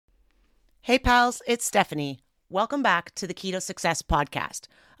Hey pals, it's Stephanie. Welcome back to the Keto Success Podcast,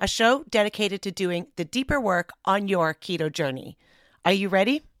 a show dedicated to doing the deeper work on your keto journey. Are you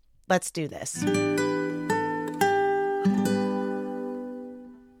ready? Let's do this.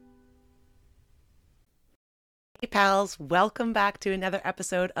 Hey pals, welcome back to another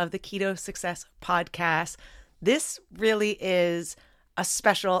episode of the Keto Success Podcast. This really is a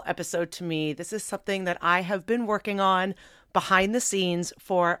special episode to me. This is something that I have been working on behind the scenes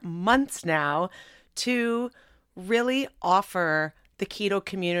for months now to really offer the keto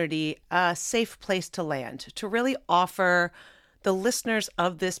community a safe place to land, to really offer the listeners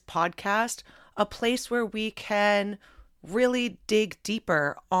of this podcast a place where we can really dig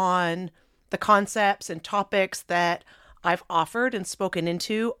deeper on the concepts and topics that I've offered and spoken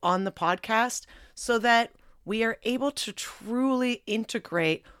into on the podcast so that we are able to truly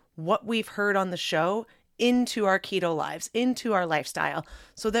integrate what we've heard on the show into our keto lives, into our lifestyle,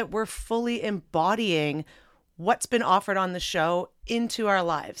 so that we're fully embodying what's been offered on the show into our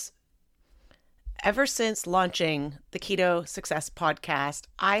lives. Ever since launching the Keto Success Podcast,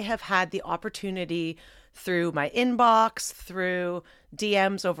 I have had the opportunity through my inbox, through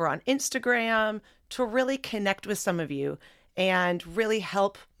DMs over on Instagram, to really connect with some of you and really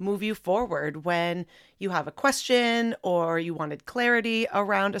help move you forward when you have a question or you wanted clarity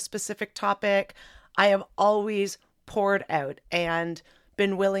around a specific topic. I have always poured out and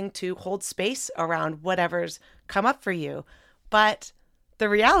been willing to hold space around whatever's come up for you. But the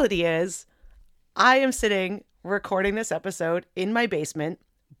reality is, I am sitting recording this episode in my basement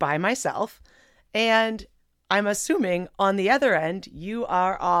by myself, and I'm assuming on the other end, you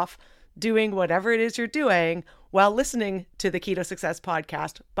are off doing whatever it is you're doing while listening to the Keto Success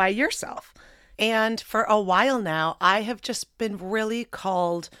Podcast by yourself. And for a while now, I have just been really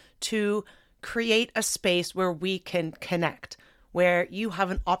called to create a space where we can connect, where you have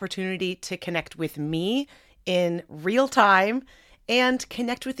an opportunity to connect with me in real time and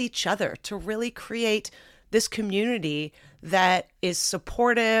connect with each other to really create this community that is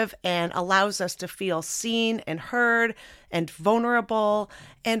supportive and allows us to feel seen and heard and vulnerable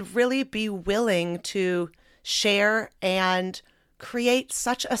and really be willing to share and create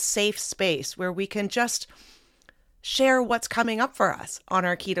such a safe space where we can just share what's coming up for us on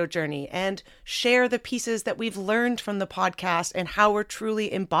our keto journey and share the pieces that we've learned from the podcast and how we're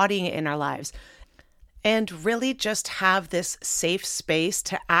truly embodying it in our lives. And really just have this safe space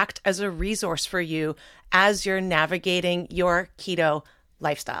to act as a resource for you as you're navigating your keto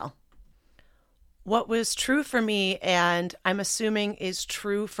lifestyle. What was true for me, and I'm assuming is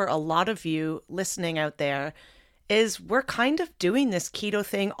true for a lot of you listening out there, is we're kind of doing this keto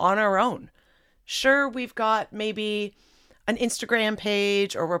thing on our own. Sure, we've got maybe an Instagram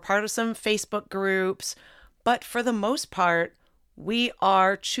page or we're part of some Facebook groups, but for the most part, we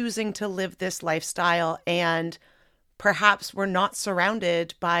are choosing to live this lifestyle, and perhaps we're not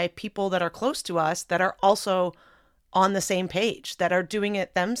surrounded by people that are close to us that are also on the same page, that are doing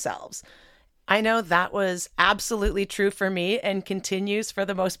it themselves. I know that was absolutely true for me and continues for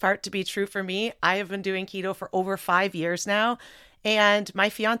the most part to be true for me. I have been doing keto for over 5 years now, and my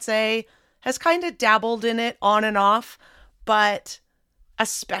fiance has kind of dabbled in it on and off, but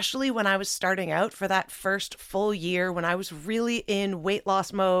especially when I was starting out for that first full year, when I was really in weight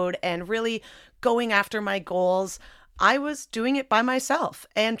loss mode and really going after my goals, I was doing it by myself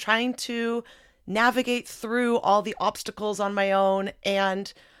and trying to navigate through all the obstacles on my own.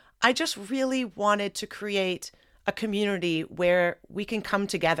 And I just really wanted to create a community where we can come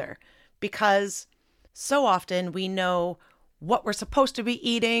together, because so often we know what we're supposed to be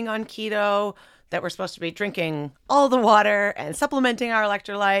eating on keto, that we're supposed to be drinking all the water and supplementing our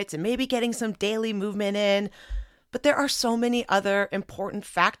electrolytes and maybe getting some daily movement in. But there are so many other important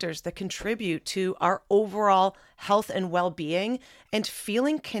factors that contribute to our overall health and well-being, and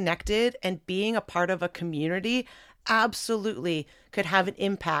feeling connected and being a part of a community absolutely could have an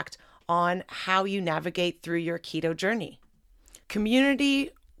impact on how you navigate through your keto journey. Community,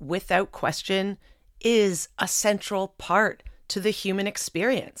 without question, is a central part to the human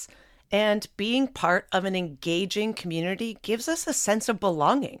experience. And being part of an engaging community gives us a sense of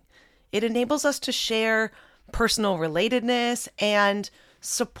belonging. It enables us to share personal relatedness and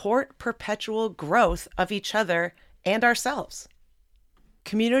support perpetual growth of each other and ourselves.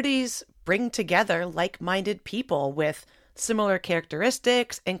 Communities bring together like-minded people with similar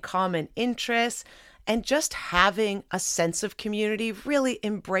characteristics and common interests, and just having a sense of community really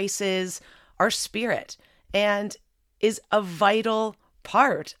embraces our spirit and is a vital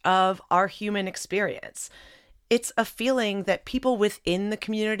part of our human experience. It's a feeling that people within the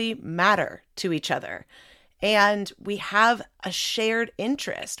community matter to each other. and we have a shared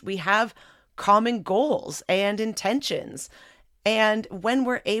interest. We have common goals and intentions. And when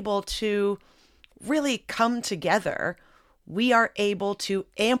we're able to really come together, we are able to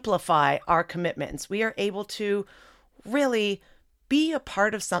amplify our commitments. We are able to really be a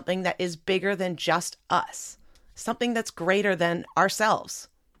part of something that is bigger than just us, something that's greater than ourselves.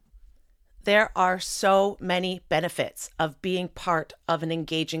 There are so many benefits of being part of an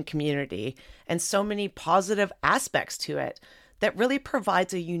engaging community and so many positive aspects to it that really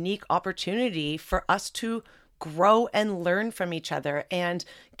provides a unique opportunity for us to grow and learn from each other and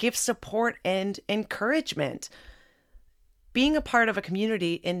give support and encouragement. Being a part of a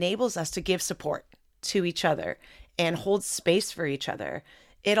community enables us to give support to each other and hold space for each other.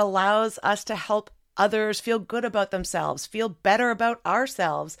 It allows us to help others feel good about themselves, feel better about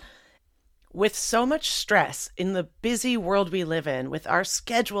ourselves. With so much stress in the busy world we live in, with our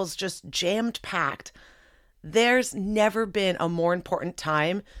schedules just jammed packed, there's never been a more important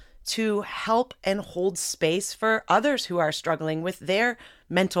time to help and hold space for others who are struggling with their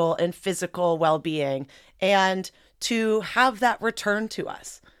mental and physical well-being and to have that return to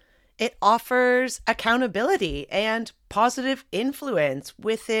us. It offers accountability and positive influence.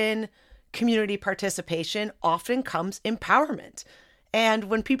 Within community participation often comes empowerment. And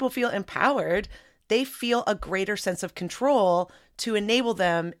when people feel empowered, they feel a greater sense of control to enable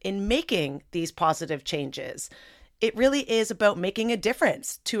them in making these positive changes. It really is about making a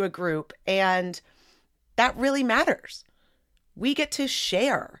difference to a group, and that really matters. We get to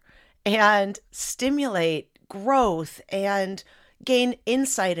share and stimulate growth and gain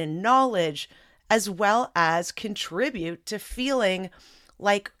insight and knowledge, as well as contribute to feeling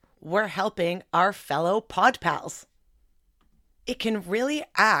like we're helping our fellow PodPals. It can really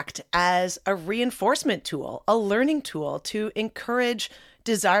act as a reinforcement tool, a learning tool to encourage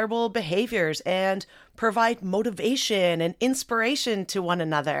desirable behaviors and provide motivation and inspiration to one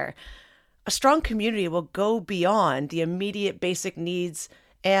another. A strong community will go beyond the immediate basic needs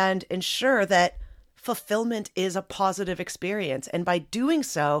and ensure that fulfillment is a positive experience. And by doing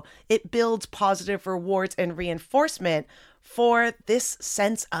so, it builds positive rewards and reinforcement for this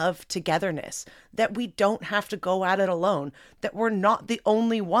sense of togetherness, that we don't have to go at it alone, that we're not the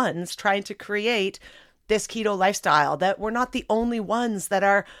only ones trying to create this keto lifestyle, that we're not the only ones that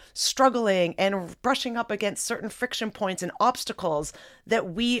are struggling and brushing up against certain friction points and obstacles,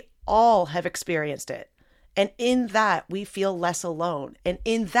 that we all have experienced it. And in that, we feel less alone. And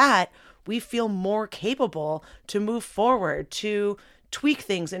in that, we feel more capable to move forward, to tweak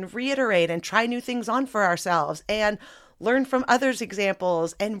things and reiterate and try new things on for ourselves and learn from others'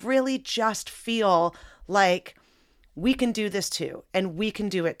 examples and really just feel like we can do this too, and we can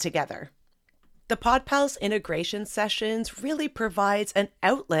do it together. The PodPals integration sessions really provides an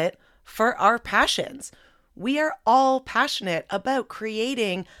outlet for our passions. We are all passionate about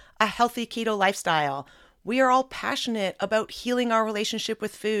creating a healthy keto lifestyle. We are all passionate about healing our relationship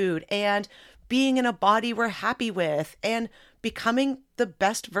with food and being in a body we're happy with and becoming the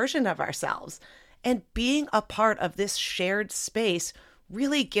best version of ourselves. And being a part of this shared space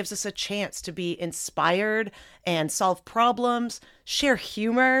really gives us a chance to be inspired and solve problems, share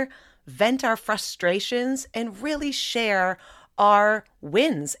humor, vent our frustrations, and really share our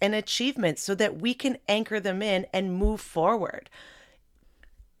wins and achievements so that we can anchor them in and move forward.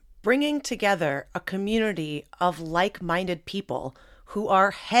 Bringing together a community of like-minded people who are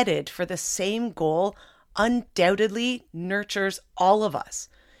headed for the same goal undoubtedly nurtures all of us.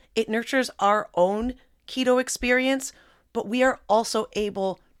 It nurtures our own keto experience, but we are also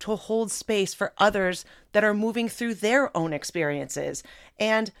able to hold space for others that are moving through their own experiences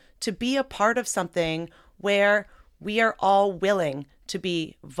and to be a part of something where we are all willing to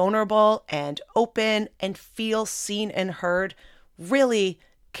be vulnerable and open and feel seen and heard really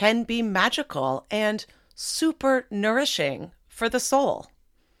can be magical and super nourishing for the soul.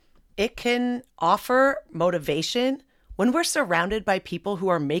 It can offer motivation. When we're surrounded by people who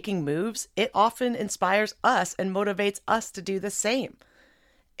are making moves, it often inspires us and motivates us to do the same.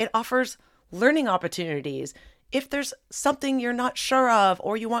 It offers learning opportunities. If there's something you're not sure of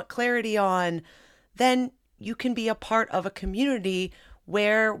or you want clarity on, then you can be a part of a community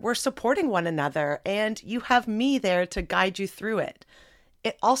where we're supporting one another and you have me there to guide you through it.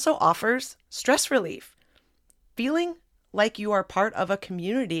 It also offers stress relief. Feeling like you are part of a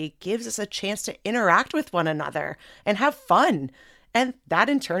community gives us a chance to interact with one another and have fun, and that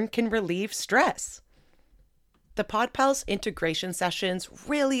in turn can relieve stress. The PodPals integration sessions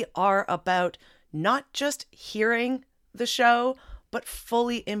really are about not just hearing the show, but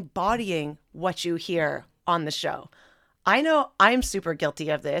fully embodying what you hear on the show. I know I'm super guilty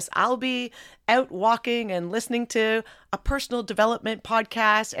of this. I'll be out walking and listening to a personal development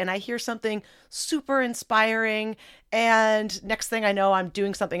podcast, and I hear something super inspiring. And next thing I know, I'm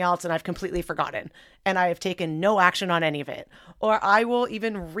doing something else and I've completely forgotten and I have taken no action on any of it. Or I will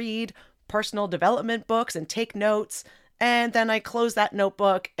even read personal development books and take notes. And then I close that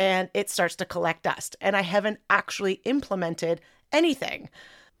notebook and it starts to collect dust. And I haven't actually implemented anything.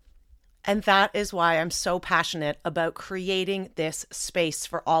 And that is why I'm so passionate about creating this space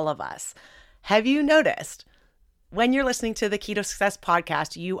for all of us. Have you noticed when you're listening to the Keto Success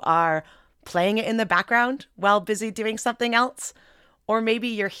podcast, you are playing it in the background while busy doing something else? Or maybe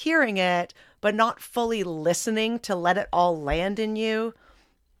you're hearing it, but not fully listening to let it all land in you.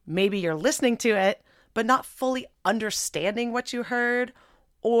 Maybe you're listening to it, but not fully understanding what you heard.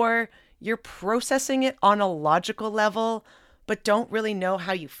 Or you're processing it on a logical level, but don't really know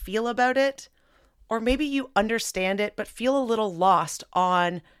how you feel about it. Or maybe you understand it, but feel a little lost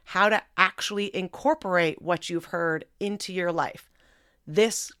on how to actually incorporate what you've heard into your life.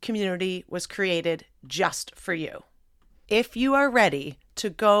 This community was created just for you. If you are ready to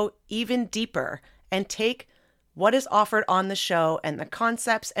go even deeper and take what is offered on the show and the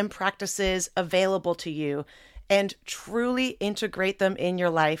concepts and practices available to you and truly integrate them in your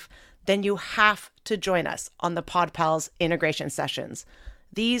life, then you have to join us on the PodPals integration sessions.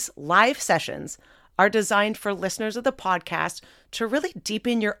 These live sessions are designed for listeners of the podcast to really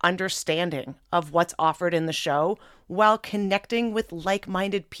deepen your understanding of what's offered in the show while connecting with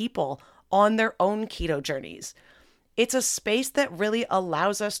like-minded people on their own keto journeys. It's a space that really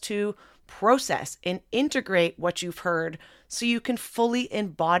allows us to process and integrate what you've heard so you can fully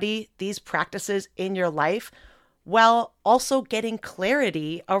embody these practices in your life while also getting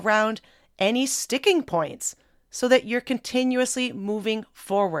clarity around any sticking points so that you're continuously moving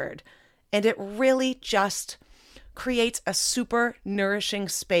forward. And it really just creates a super nourishing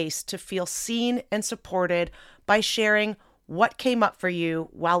space to feel seen and supported by sharing what came up for you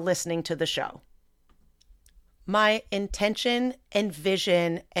while listening to the show. My intention and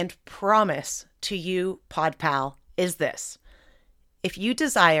vision and promise to you, PodPal, is this. If you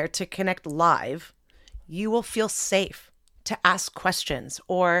desire to connect live, you will feel safe to ask questions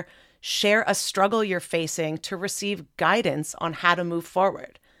or share a struggle you're facing to receive guidance on how to move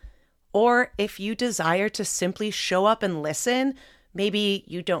forward. Or if you desire to simply show up and listen, maybe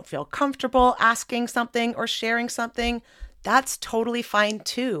you don't feel comfortable asking something or sharing something, that's totally fine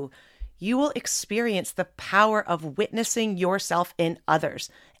too. You will experience the power of witnessing yourself in others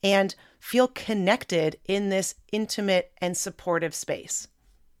and feel connected in this intimate and supportive space.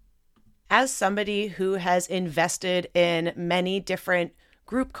 As somebody who has invested in many different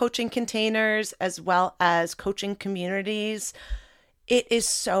group coaching containers as well as coaching communities, it is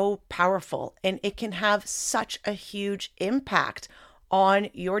so powerful and it can have such a huge impact on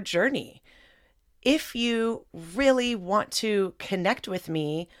your journey. If you really want to connect with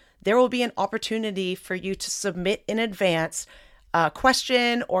me, there will be an opportunity for you to submit in advance a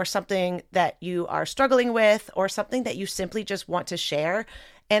question or something that you are struggling with or something that you simply just want to share.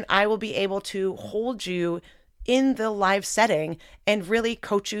 And I will be able to hold you in the live setting and really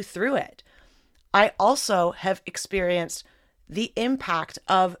coach you through it. I also have experienced the impact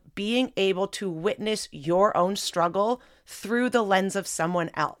of being able to witness your own struggle through the lens of someone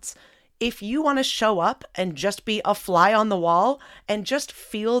else. If you want to show up and just be a fly on the wall and just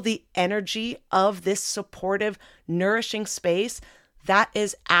feel the energy of this supportive, nourishing space, that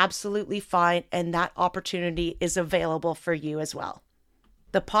is absolutely fine. And that opportunity is available for you as well.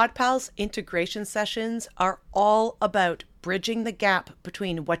 The PodPals integration sessions are all about bridging the gap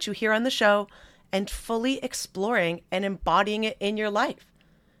between what you hear on the show and fully exploring and embodying it in your life.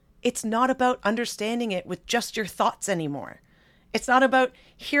 It's not about understanding it with just your thoughts anymore. It's not about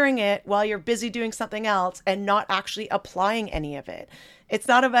hearing it while you're busy doing something else and not actually applying any of it. It's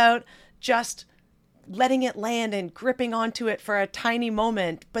not about just letting it land and gripping onto it for a tiny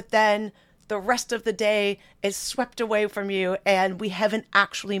moment, but then the rest of the day is swept away from you and we haven't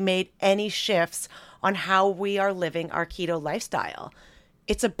actually made any shifts on how we are living our keto lifestyle.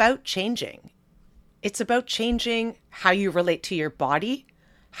 It's about changing. It's about changing how you relate to your body,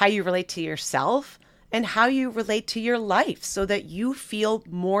 how you relate to yourself, and how you relate to your life so that you feel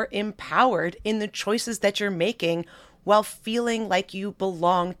more empowered in the choices that you're making while feeling like you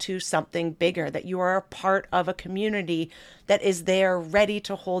belong to something bigger, that you are a part of a community that is there ready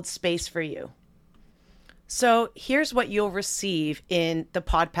to hold space for you. So here's what you'll receive in the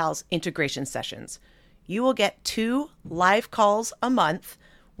PodPals integration sessions. You will get 2 live calls a month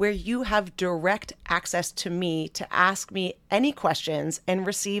where you have direct access to me to ask me any questions and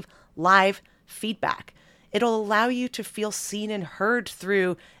receive live feedback. It'll allow you to feel seen and heard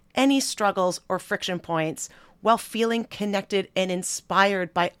through any struggles or friction points while feeling connected and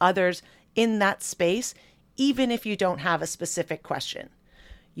inspired by others in that space, even if you don't have a specific question.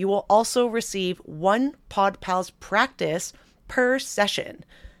 You will also receive one PodPals practice per session.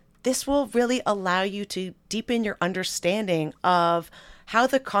 This will really allow you to deepen your understanding of how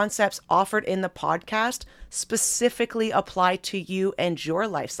the concepts offered in the podcast specifically apply to you and your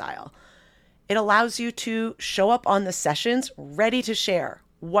lifestyle. It allows you to show up on the sessions ready to share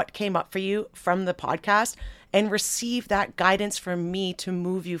what came up for you from the podcast and receive that guidance from me to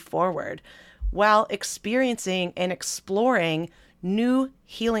move you forward while experiencing and exploring new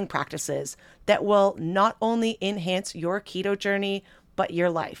healing practices that will not only enhance your keto journey, but your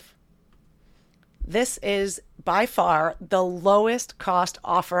life. This is by far the lowest cost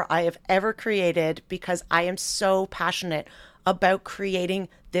offer I have ever created because I am so passionate about creating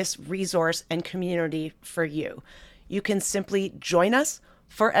this resource and community for you. You can simply join us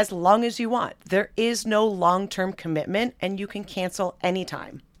for as long as you want. There is no long-term commitment and you can cancel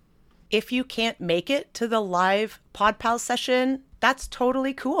anytime. If you can't make it to the live PodPals session, that's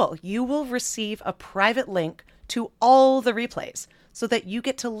totally cool. You will receive a private link to all the replays so that you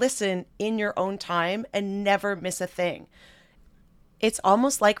get to listen in your own time and never miss a thing. It's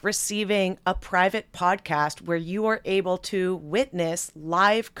almost like receiving a private podcast where you are able to witness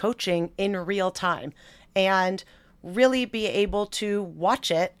live coaching in real time and really be able to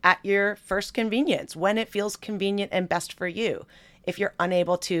watch it at your first convenience when it feels convenient and best for you if you're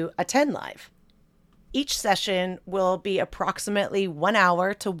unable to attend live. Each session will be approximately 1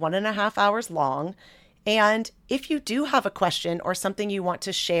 hour to 1.5 hours long. And if you do have a question or something you want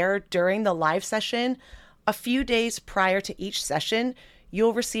to share during the live session, a few days prior to each session,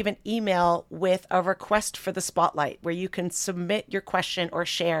 you'll receive an email with a request for the spotlight where you can submit your question or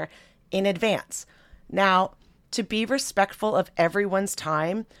share in advance. Now, to be respectful of everyone's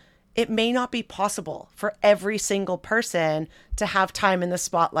time, it may not be possible for every single person to have time in the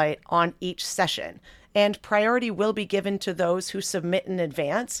spotlight on each session, and priority will be given to those who submit in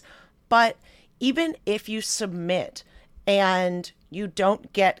advance. But even if you submit and you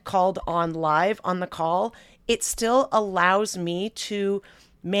don't get called on live on the call, it still allows me to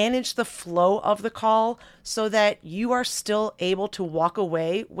manage the flow of the call so that you are still able to walk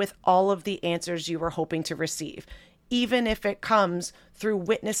away with all of the answers you were hoping to receive, even if it comes through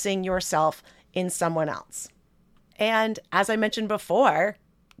witnessing yourself in someone else. And as I mentioned before,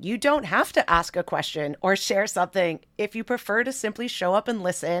 you don't have to ask a question or share something if you prefer to simply show up and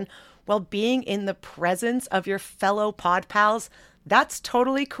listen while being in the presence of your fellow PodPals. That's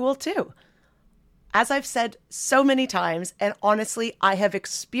totally cool too. As I've said so many times, and honestly, I have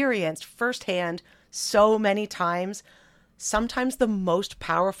experienced firsthand so many times, sometimes the most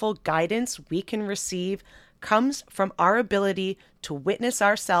powerful guidance we can receive comes from our ability to witness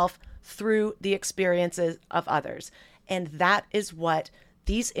ourselves through the experiences of others. And that is what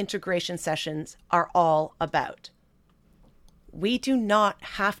these integration sessions are all about. We do not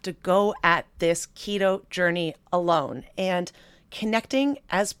have to go at this keto journey alone, and connecting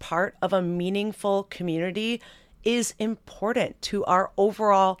as part of a meaningful community is important to our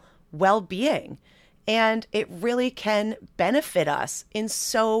overall well-being, and it really can benefit us in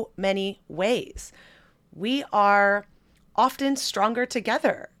so many ways. We are often stronger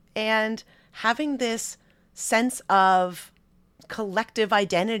together, and having this sense of collective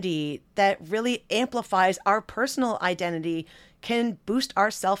identity that really amplifies our personal identity can boost our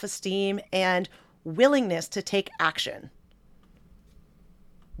self-esteem and willingness to take action.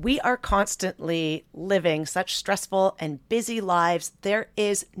 We are constantly living such stressful and busy lives. There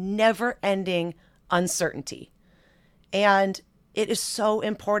is never-ending uncertainty. And it is so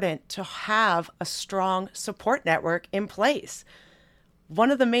important to have a strong support network in place. One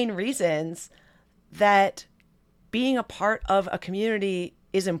of the main reasons that being a part of a community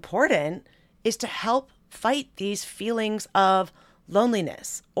is important is to help fight these feelings of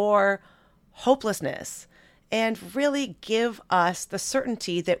loneliness or hopelessness and really give us the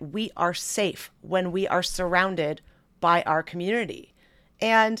certainty that we are safe when we are surrounded by our community.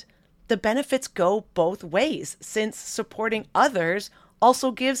 And the benefits go both ways, since supporting others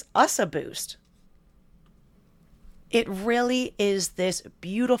also gives us a boost. It really is this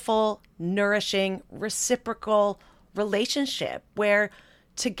beautiful, nourishing, reciprocal relationship where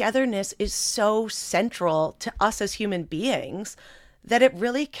togetherness is so central to us as human beings that it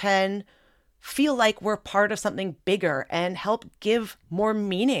really can feel like we're part of something bigger and help give more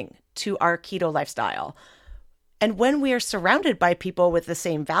meaning to our keto lifestyle. And when we are surrounded by people with the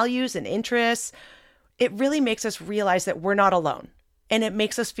same values and interests, it really makes us realize that we're not alone and it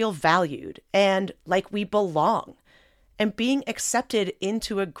makes us feel valued and like we belong. And being accepted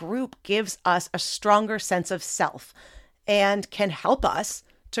into a group gives us a stronger sense of self and can help us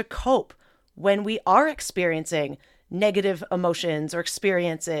to cope when we are experiencing negative emotions or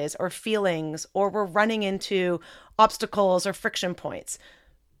experiences or feelings, or we're running into obstacles or friction points.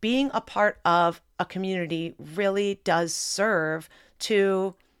 Being a part of a community really does serve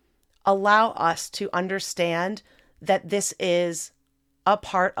to allow us to understand that this is a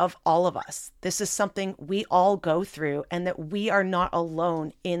part of all of us. This is something we all go through, and that we are not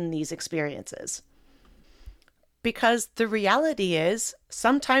alone in these experiences. Because the reality is,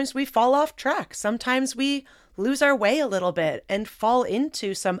 sometimes we fall off track. Sometimes we lose our way a little bit and fall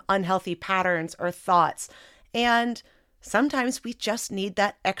into some unhealthy patterns or thoughts. And sometimes we just need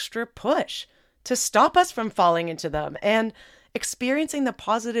that extra push to stop us from falling into them. And experiencing the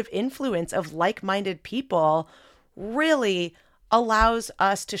positive influence of like-minded people really allows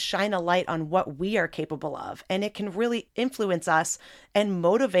us to shine a light on what we are capable of. And it can really influence us and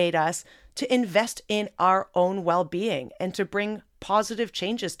motivate us to invest in our own well-being and to bring positive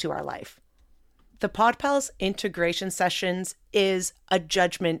changes to our life. The PodPals integration sessions is a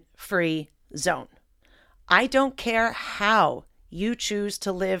judgment-free zone. I don't care how you choose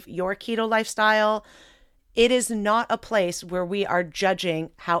to live your keto lifestyle. It is not a place where we are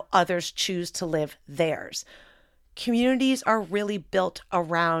judging how others choose to live theirs. Communities are really built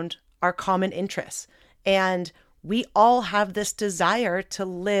around our common interests, and we all have this desire to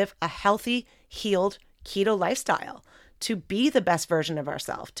live a healthy, healed keto lifestyle, to be the best version of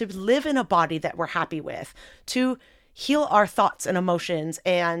ourselves, to live in a body that we're happy with, to heal our thoughts and emotions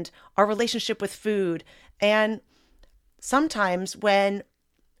and our relationship with food. And sometimes when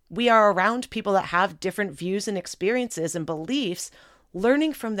we are around people that have different views and experiences and beliefs,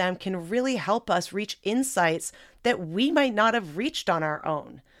 learning from them can really help us reach insights that we might not have reached on our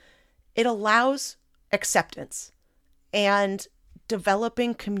own. It allows acceptance and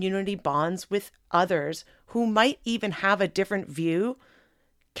developing community bonds with others who might even have a different view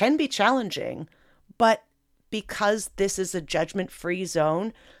can be challenging. But because this is a judgment-free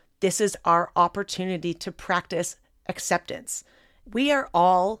zone, this is our opportunity to practice acceptance. We are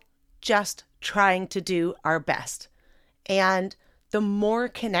all just trying to do our best. And the more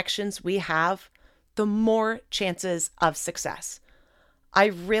connections we have, the more chances of success. I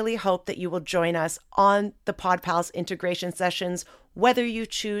really hope that you will join us on the PodPals integration sessions, whether you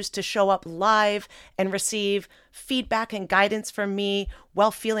choose to show up live and receive feedback and guidance from me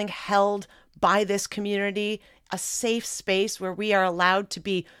while feeling held by this community, a safe space where we are allowed to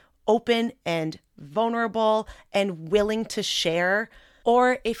be open and vulnerable and willing to share.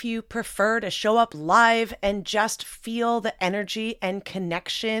 Or if you prefer to show up live and just feel the energy and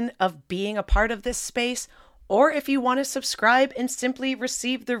connection of being a part of this space, or if you want to subscribe and simply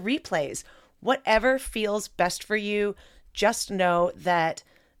receive the replays, whatever feels best for you, just know that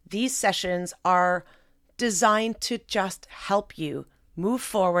these sessions are designed to just help you move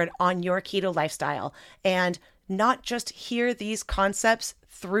forward on your keto lifestyle and not just hear these concepts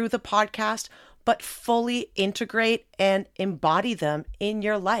through the podcast, but fully integrate and embody them in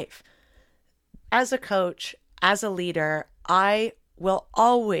your life. As a coach, as a leader, I will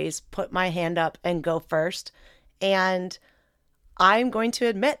always put my hand up and go first. And I'm going to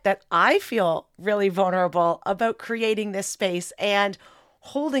admit that I feel really vulnerable about creating this space and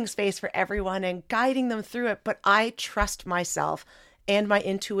holding space for everyone and guiding them through it. But I trust myself and my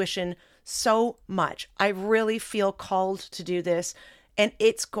intuition so much. I really feel called to do this, and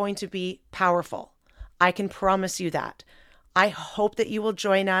it's going to be powerful. I can promise you that. I hope that you will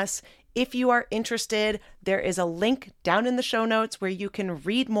join us. If you are interested, there is a link down in the show notes where you can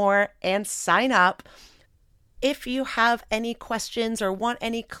read more and sign up. If you have any questions or want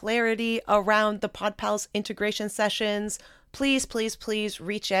any clarity around the PodPals integration sessions, please, please, please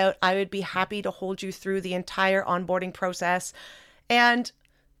reach out. I would be happy to hold you through the entire onboarding process. And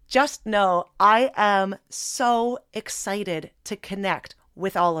just know I am so excited to connect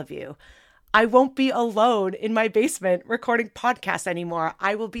with all of you. I won't be alone in my basement recording podcasts anymore.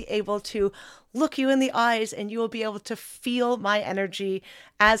 I will be able to look you in the eyes and you will be able to feel my energy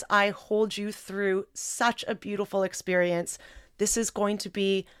as I hold you through such a beautiful experience. This is going to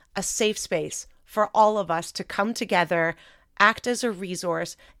be a safe space for all of us to come together, act as a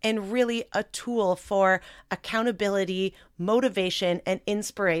resource, and really a tool for accountability, motivation, and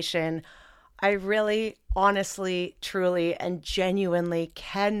inspiration. I really, honestly, truly, and genuinely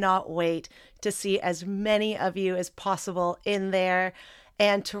cannot wait to see as many of you as possible in there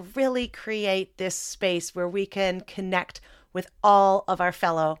and to really create this space where we can connect with all of our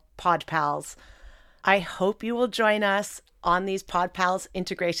fellow PodPals. I hope you will join us on these PodPals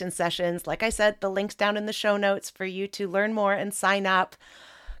integration sessions. Like I said, the link's down in the show notes for you to learn more and sign up.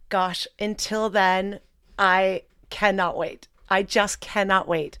 Gosh, until then, I cannot wait. I just cannot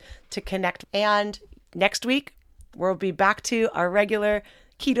wait to connect. And next week, we'll be back to our regular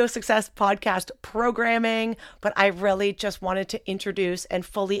Keto Success podcast programming, but I really just wanted to introduce and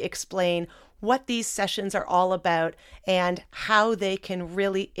fully explain what these sessions are all about and how they can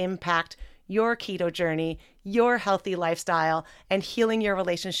really impact your keto journey, your healthy lifestyle, and healing your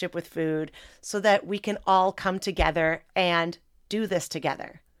relationship with food so that we can all come together and do this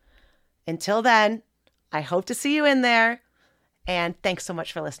together. Until then, I hope to see you in there, and thanks so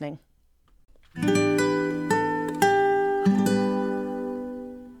much for listening.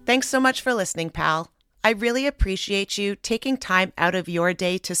 Thanks so much for listening, pal. I really appreciate you taking time out of your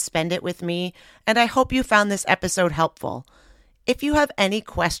day to spend it with me, and I hope you found this episode helpful. If you have any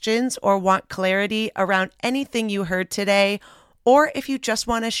questions or want clarity around anything you heard today, or if you just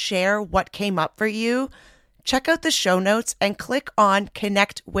want to share what came up for you, check out the show notes and click on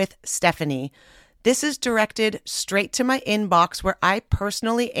Connect with Stephanie. This is directed straight to my inbox where I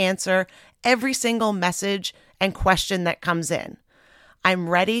personally answer every single message and question that comes in. I'm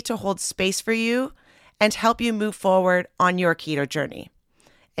ready to hold space for you and help you move forward on your keto journey.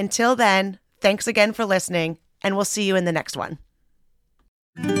 Until then, thanks again for listening, and we'll see you in the next one.